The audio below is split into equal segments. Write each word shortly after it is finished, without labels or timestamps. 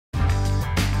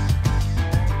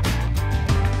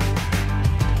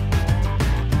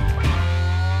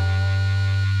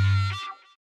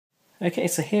Okay,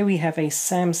 so here we have a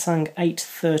Samsung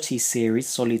 830 series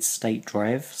solid state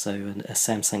drive, so a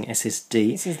Samsung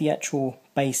SSD. This is the actual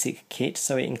basic kit,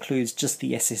 so it includes just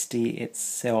the SSD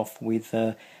itself with,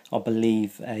 I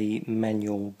believe, a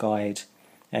manual guide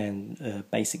and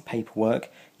basic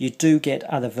paperwork. You do get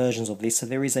other versions of this, so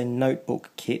there is a notebook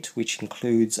kit which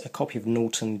includes a copy of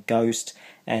Norton Ghost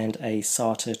and a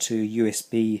SATA to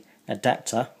USB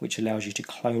adapter which allows you to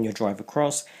clone your drive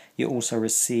across. You also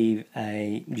receive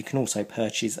you can also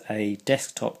purchase a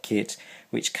desktop kit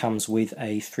which comes with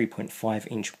a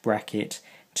 3.5-inch bracket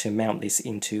to mount this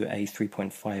into a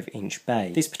 3.5-inch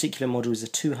bay. This particular model is a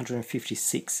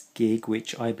 256 gig,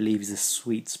 which I believe is a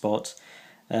sweet spot,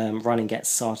 running at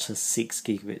SATA 6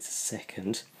 gigabits a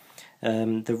second.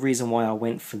 The reason why I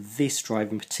went for this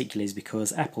drive in particular is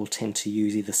because Apple tend to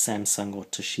use either Samsung or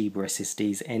Toshiba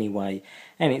SSDs anyway,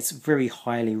 and it's very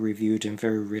highly reviewed and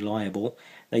very reliable.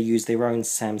 They use their own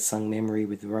Samsung memory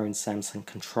with their own Samsung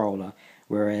controller,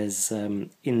 whereas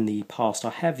in the past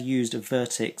I have used a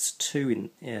Vertex 2,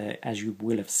 as you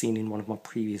will have seen in one of my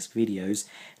previous videos,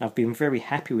 and I've been very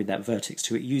happy with that Vertex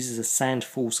 2. It uses a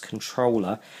SandForce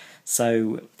controller,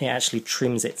 so it actually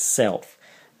trims itself.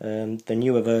 The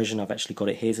newer version, I've actually got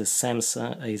it here, is an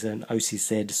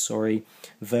OCZ,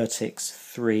 Vertex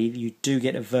 3. You do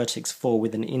get a Vertex 4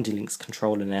 with an Indilinks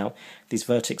controller now. This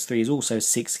Vertex 3 is also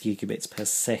 6 gigabits per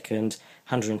second,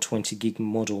 120 gig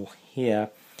model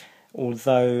here,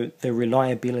 although the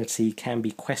reliability can be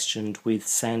questioned with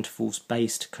SandForce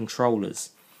based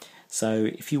controllers. So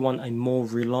if you want a more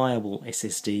reliable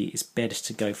SSD, it's better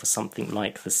to go for something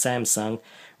like the Samsung,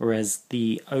 whereas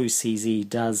the OCZ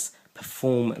does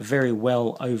perform very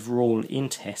well overall in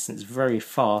tests. It's very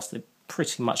fast. They're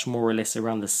pretty much more or less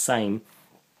around the same.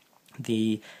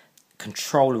 The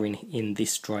controller in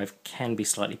this drive can be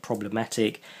slightly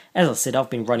problematic. As I said, I've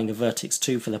been running a Vertex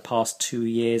 2 for the past 2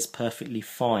 years perfectly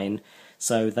fine,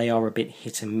 so they are a bit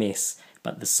hit and miss,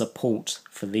 but the support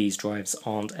for these drives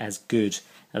aren't as good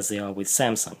as they are with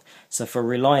Samsung. So for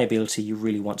reliability, you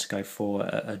really want to go for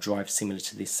a drive similar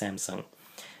to this Samsung.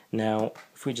 Now,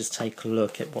 if we just take a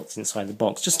look at what's inside the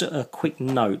box, just a quick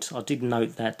note. I did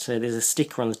note that there's a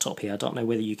sticker on the top here. I don't know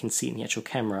whether you can see it in the actual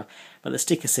camera, but the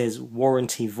sticker says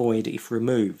warranty void if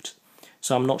removed.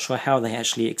 So I'm not sure how they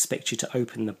actually expect you to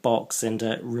open the box and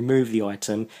remove the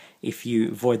item if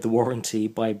you void the warranty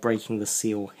by breaking the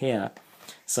seal here.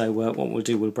 So what we'll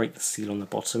do, we'll break the seal on the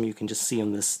bottom. You can just see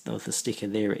on the sticker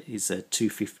there, it is a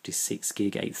 256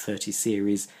 gig 830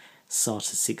 series, SATA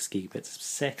 6 gigabits per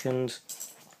second.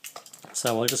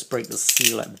 So I'll just break the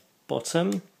seal at the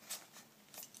bottom.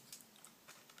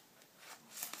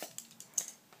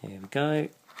 There we go.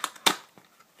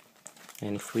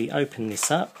 And if we open this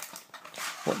up,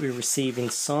 what we receive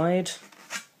inside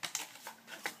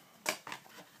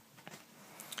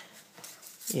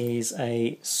is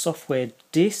a software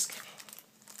disk,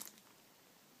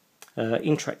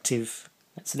 interactive.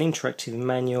 That's an interactive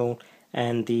manual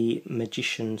and the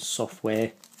Magician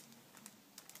software.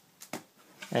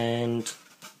 And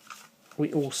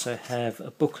we also have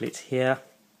a booklet here,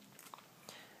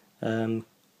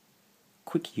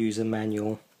 quick user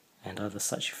manual and other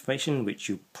such information which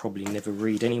you probably never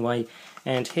read anyway.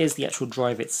 And here's the actual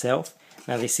drive itself.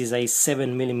 Now this is a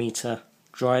 7mm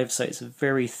drive, so it's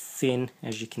very thin,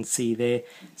 as you can see there.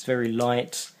 It's very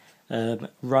light,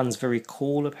 runs very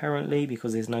cool apparently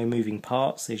because there's no moving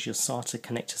parts. There's your SATA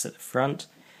connectors at the front.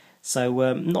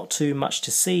 So not too much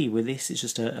to see with this, it's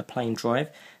just a plain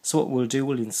drive. So what we'll do,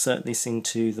 we'll insert this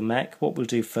into the Mac. What we'll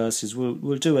do first is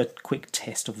we'll do a quick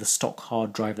test of the stock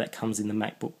hard drive that comes in the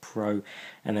MacBook Pro,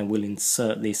 and then we'll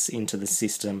insert this into the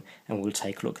system and we'll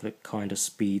take a look at the kind of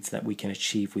speeds that we can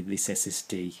achieve with this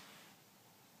SSD.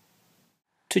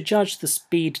 To judge the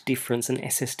speed difference an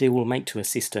SSD will make to a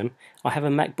system, I have a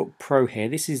MacBook Pro here.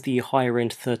 This is the higher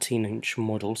end 13-inch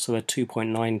model, so a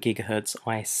 2.9 GHz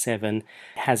i7. It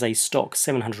has a stock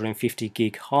 750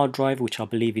 gig hard drive, which I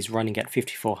believe is running at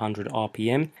 5400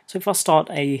 RPM. So if I start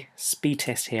a speed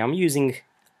test here, I'm using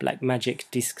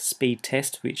Blackmagic Disk Speed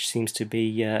Test, which seems to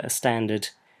be a standard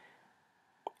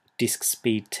disk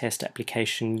speed test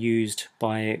application used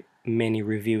by many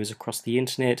reviewers across the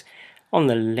internet. On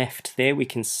the left there we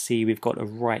can see we've got a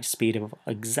write speed of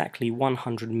exactly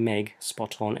 100 meg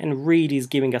spot on, and read is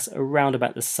giving us around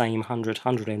about the same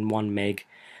 100-101 meg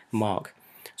mark.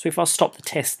 So if I stop the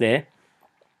test there,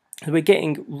 we're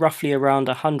getting roughly around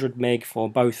 100 meg for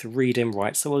both read and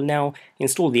write. So we'll now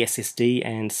install the SSD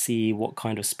and see what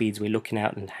kind of speeds we're looking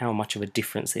at and how much of a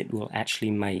difference it will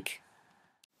actually make.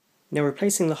 Now,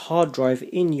 replacing the hard drive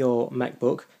in your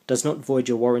MacBook does not void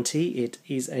your warranty. It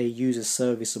is a user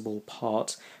serviceable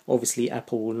part. Obviously,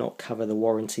 Apple will not cover the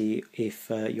warranty if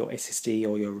your SSD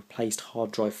or your replaced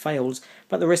hard drive fails,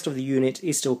 but the rest of the unit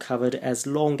is still covered as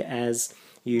long as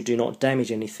you do not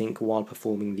damage anything while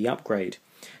performing the upgrade.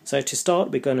 So to start,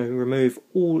 we're going to remove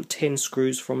all 10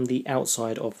 screws from the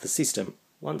outside of the system.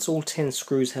 Once all 10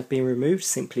 screws have been removed,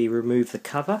 simply remove the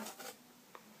cover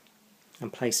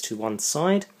and place to one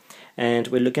side. And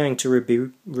we're going to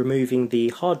be removing the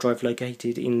hard drive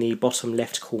located in the bottom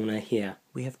left corner here.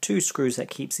 We have two screws that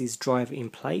keeps this drive in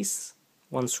place,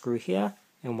 one screw here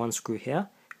and one screw here.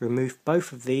 Remove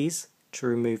both of these to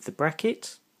remove the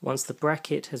bracket. Once the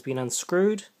bracket has been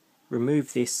unscrewed,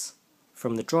 remove this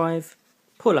from the drive,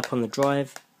 pull up on the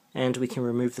drive, and we can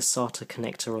remove the SATA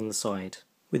connector on the side.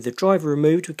 With the drive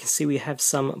removed, we can see we have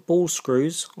some ball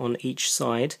screws on each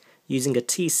side. Using a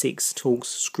T6 Torx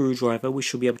screwdriver, we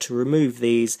should be able to remove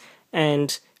these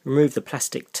and remove the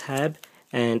plastic tab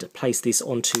and place this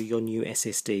onto your new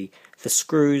SSD. The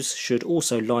screws should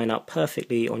also line up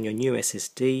perfectly on your new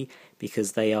SSD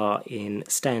because they are in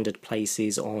standard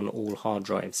places on all hard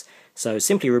drives. So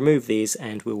simply remove these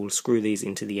and we will screw these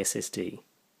into the SSD.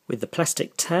 With the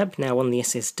plastic tab now on the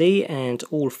SSD and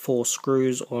all 4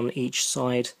 screws on each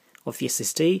side of the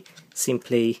SSD,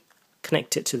 simply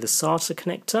connect it to the SATA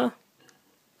connector,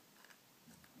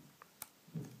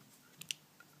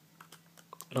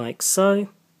 like so.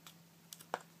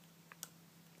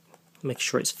 Make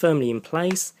sure it's firmly in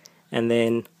place, and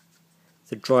then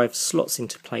the drive slots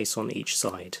into place on each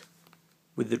side.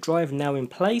 With the drive now in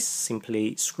place,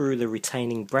 simply screw the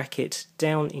retaining bracket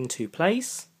down into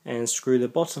place and screw the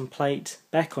bottom plate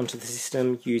back onto the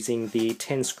system using the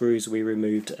 10 screws we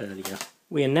removed earlier.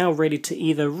 We are now ready to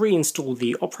either reinstall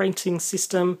the operating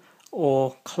system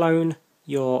or clone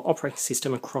your operating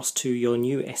system across to your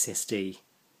new SSD.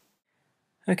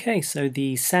 Okay, so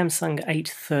the Samsung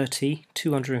 830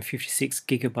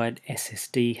 256GB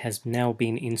SSD has now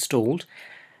been installed.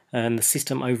 The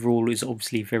system overall is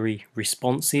obviously very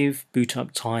responsive. Boot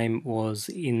up time was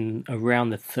in around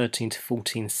the 13 to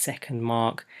 14 second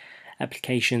mark.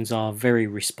 Applications are very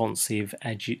responsive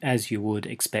as you would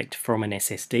expect from an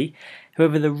SSD.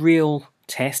 However, the real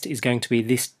test is going to be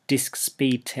this disk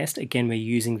speed test. Again, we're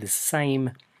using the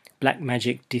same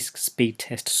Blackmagic disk speed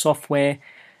test software.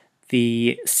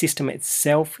 The system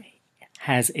itself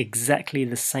has exactly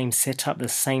the same setup, the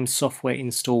same software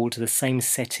installed, the same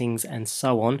settings and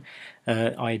so on.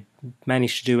 I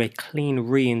managed to do a clean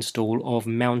reinstall of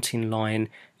Mountain Lion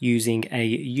using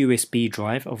a USB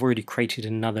drive. I've already created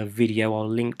another video, I'll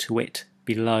link to it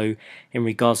below, in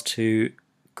regards to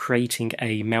creating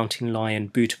a Mountain Lion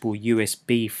bootable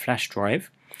USB flash drive.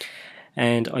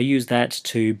 And I used that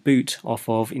to boot off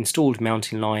of installed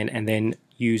Mountain Lion and then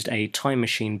used a Time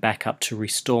Machine backup to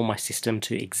restore my system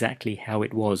to exactly how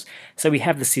it was. So we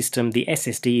have the system, the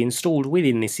SSD installed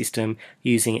within this system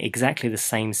using exactly the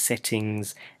same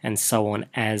settings and so on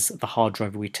as the hard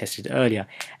drive we tested earlier.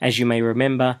 As you may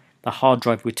remember, the hard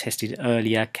drive we tested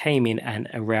earlier came in at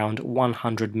around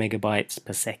 100 megabytes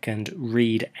per second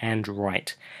read and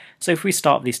write. So if we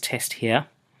start this test here,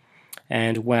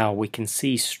 and wow, we can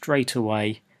see straight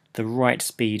away the write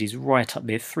speed is right up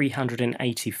there,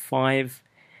 385,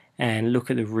 and look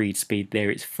at the read speed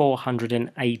there, it's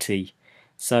 480.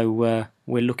 So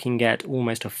we're looking at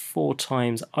almost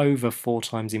over four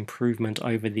times improvement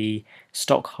over the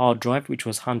stock hard drive, which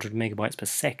was 100 megabytes per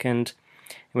second.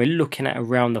 And we're looking at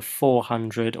around the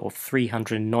 400 or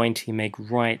 390 meg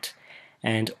write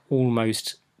and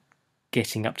almost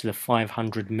getting up to the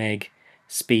 500 meg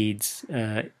speeds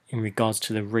in regards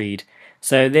to the read.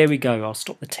 So there we go, I'll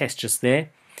stop the test just there.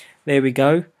 There we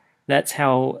go. That's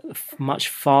how much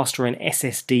faster an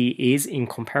SSD is in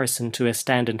comparison to a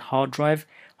standard hard drive.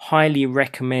 Highly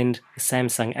recommend the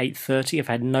Samsung 830. I've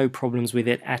had no problems with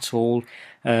it at all.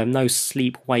 No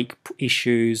sleep-wake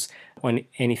issues or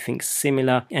anything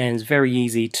similar. And it's very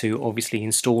easy to obviously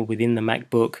install within the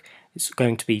MacBook. It's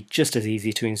going to be just as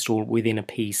easy to install within a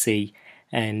PC.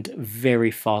 And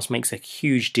very fast, makes a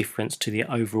huge difference to the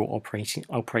overall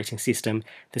operating system.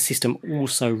 The system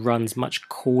also runs much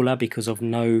cooler because of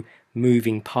no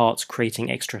moving parts creating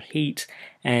extra heat,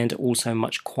 and also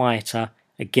much quieter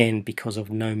again because of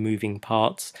no moving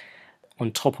parts. On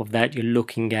top of that, you're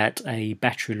looking at a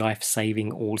battery life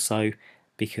saving also,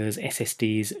 because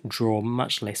SSDs draw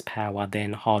much less power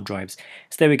than hard drives.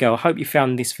 So there we go. I hope you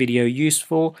found this video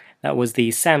useful. That was the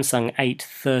Samsung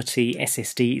 830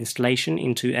 SSD installation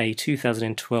into a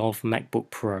 2012 MacBook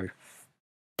Pro.